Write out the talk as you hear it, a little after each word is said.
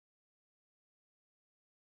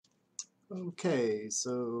Okay,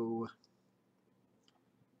 so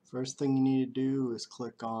first thing you need to do is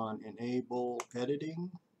click on Enable Editing.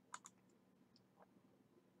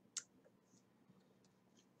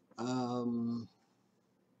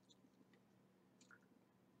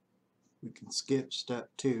 We can skip step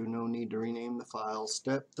 2, no need to rename the file.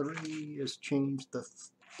 Step 3 is change the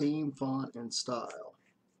theme, font, and style.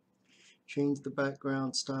 Change the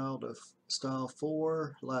background style to style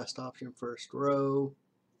 4, last option first row.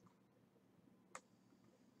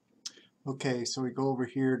 Okay, so we go over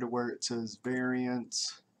here to where it says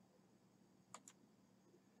variants,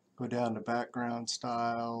 go down to background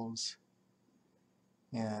styles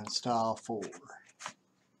and style 4.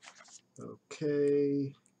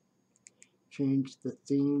 Okay, change the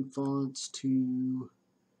theme fonts to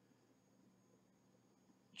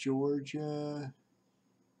Georgia.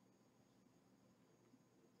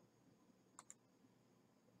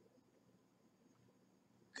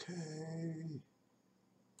 Okay,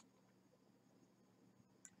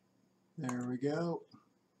 there we go.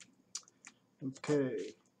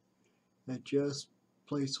 Okay, adjust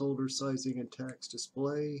placeholder sizing and text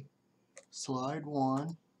display. Slide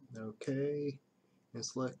 1, okay, and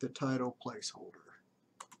select the title placeholder.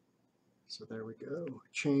 So there we go.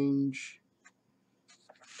 Change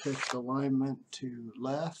text alignment to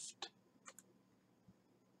left.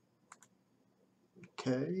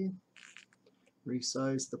 Okay.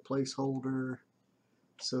 Resize the placeholder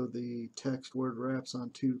so the text word wraps on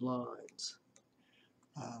 2 lines.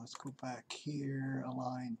 Let's go back here,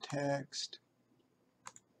 align text.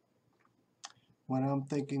 What I'm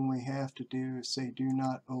thinking we have to do is say do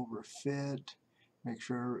not overfit. Make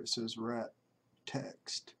sure it says wrap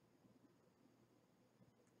text.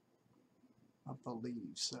 I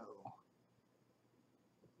believe so.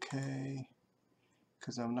 Okay,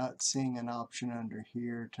 because I'm not seeing an option under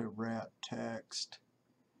here to wrap text,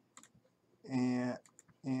 and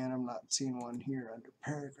I'm not seeing one here under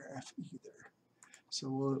paragraph either.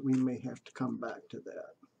 So we may have to come back to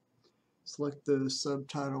that. Select the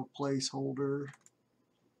subtitle placeholder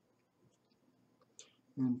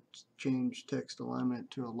and change text alignment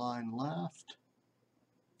to align left.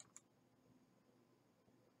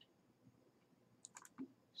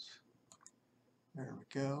 There we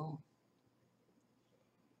go.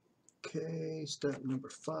 Okay, step number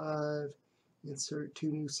 5. Insert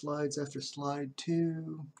 2 new slides after slide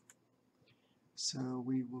 2. So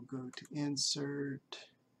we will go to Insert,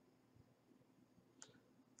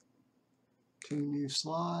 2 new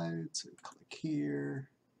slides, and click here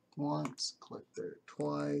once, click there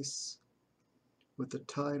twice, with the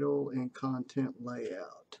title and content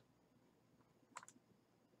layout.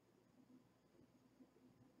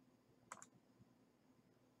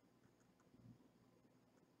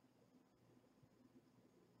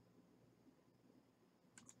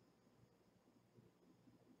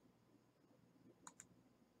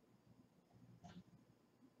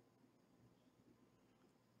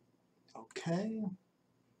 Okay.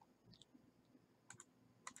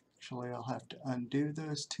 Actually, I'll have to undo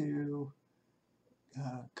those 2.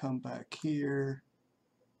 Come back here,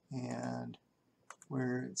 and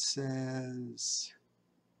where it says,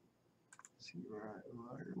 see where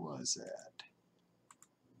was that?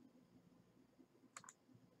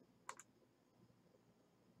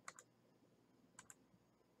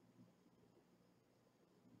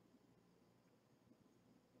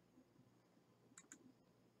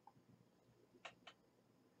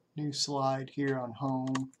 New slide here on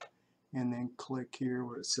home, and then click here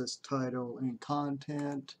where it says title and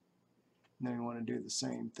content, and then we want to do the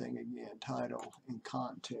same thing again, title and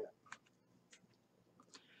content.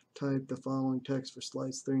 Type the following text for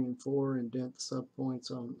slides 3 and 4, indent the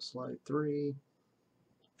subpoints on slide 3.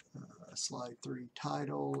 Slide 3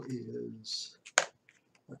 title is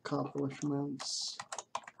accomplishments,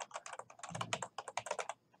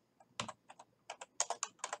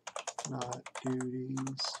 not duties.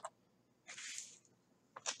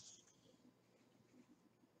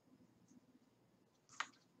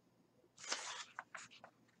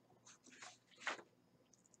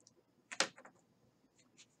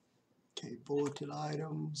 Okay, bulleted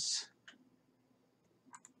items.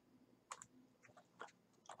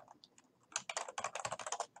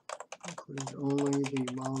 Include only the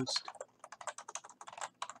most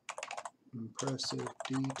impressive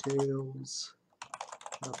details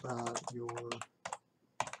about your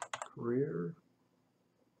career.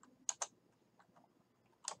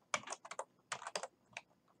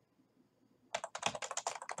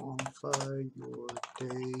 Quantify your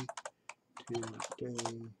day-to-day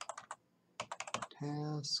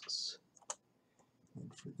tasks.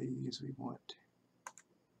 And for these we want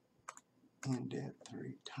indent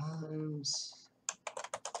 3 times.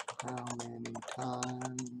 How many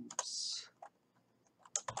times?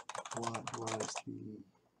 What was the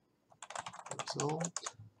result?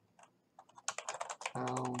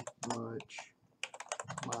 How much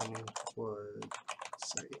money was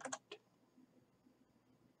saved?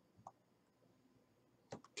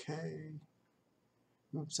 Okay.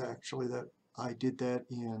 Oops, actually that I did that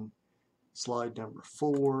in slide number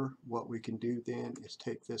 4. What we can do then is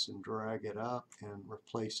take this and drag it up and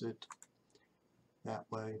replace it that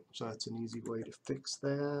way. So that's an easy way to fix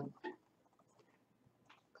that.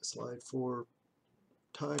 Slide 4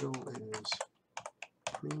 title is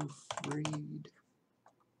proofread.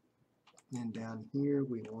 And down here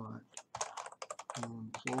we want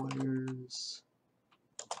employers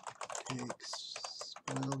take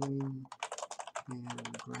spelling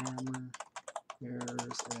and grammar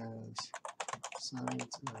errors as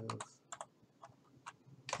signs of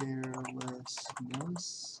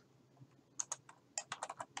carelessness.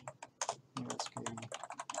 Ask a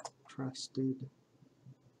trusted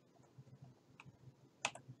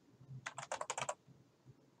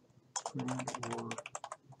friend or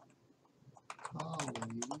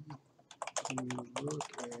colleague to look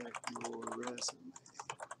at your resume.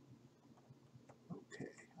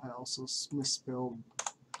 Okay, I also misspelled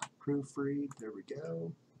proofread. There we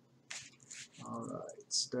go. Alright,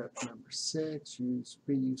 step number 6, use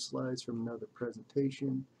preview slides from another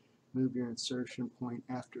presentation. Move your insertion point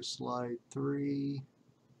after slide 3.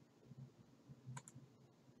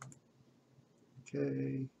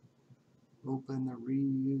 Okay, open the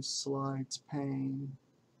reuse slides pane.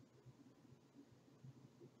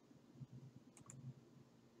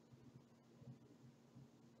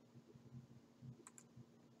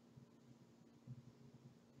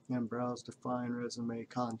 And browse to find resume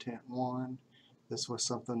content 1. This was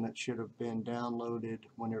something that should have been downloaded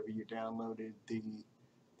whenever you downloaded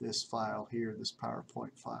this file here, this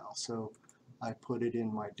PowerPoint file. So I put it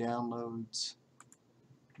in my downloads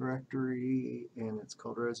directory and it's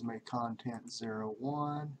called resume content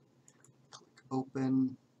 01. Click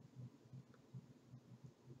open.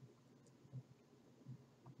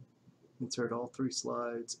 Insert all 3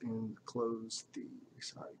 slides and close the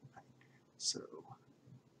site. So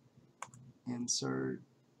insert,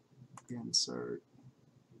 insert,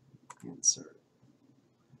 insert.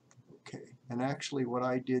 Okay, and actually what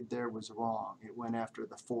I did there was wrong. It went after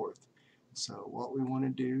the 4th. So what we want to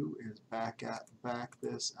do is back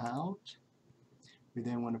this out. We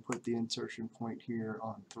then want to put the insertion point here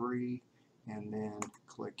on 3 and then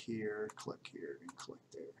click here, and click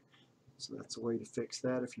there. So that's a way to fix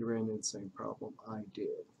that if you ran into the same problem I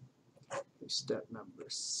did. Okay, step number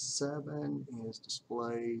 7 is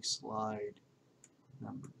display slide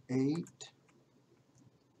number 8.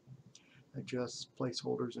 Adjust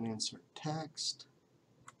placeholders and insert text.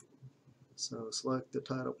 So select the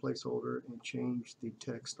title placeholder and change the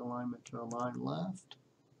text alignment to align left.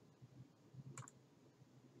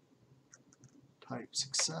 Type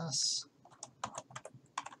success.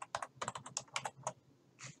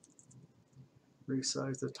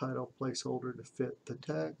 Resize the title placeholder to fit the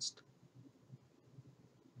text.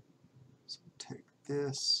 So take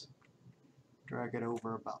this, drag it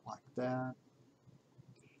over about like that.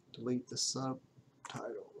 Delete the subtitle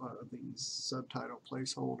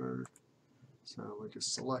placeholder. So we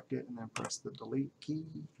just select it and then press the delete key.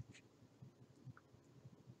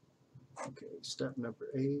 Okay, step number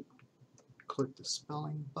 8. Click the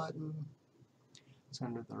spelling button. It's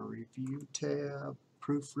under the review tab,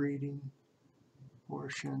 proofreading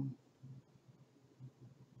portion.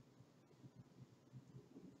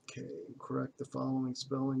 Okay, correct the following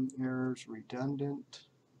spelling errors: redundant,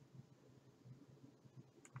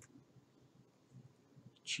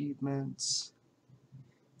 achievements.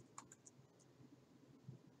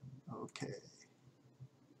 Okay.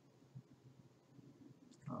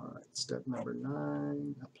 Alright, step number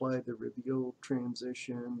 9, apply the reveal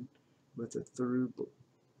transition with a through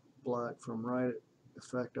black from right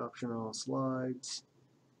effect option on all slides.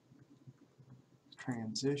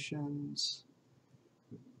 Transitions.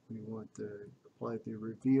 We want to apply the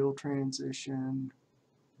reveal transition.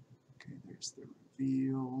 Okay, there's the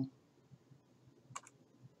reveal.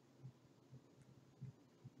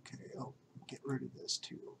 Okay, oh, get rid of this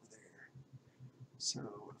too over there.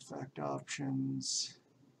 So, effect options.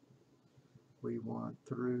 We want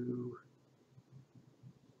through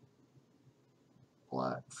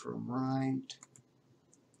black from right.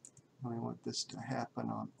 We want this to happen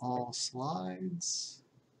on all slides.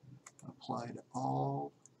 Apply to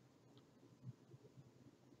all.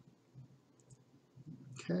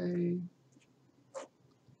 Okay.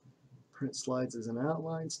 Print slides as an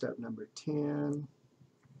outline, step number 10.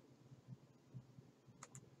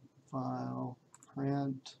 File,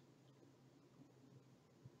 print.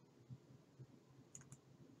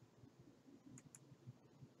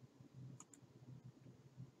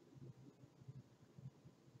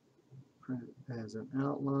 Print as an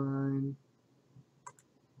outline.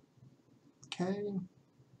 Okay.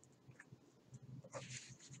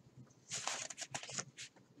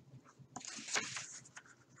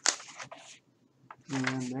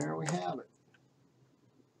 And there we have it.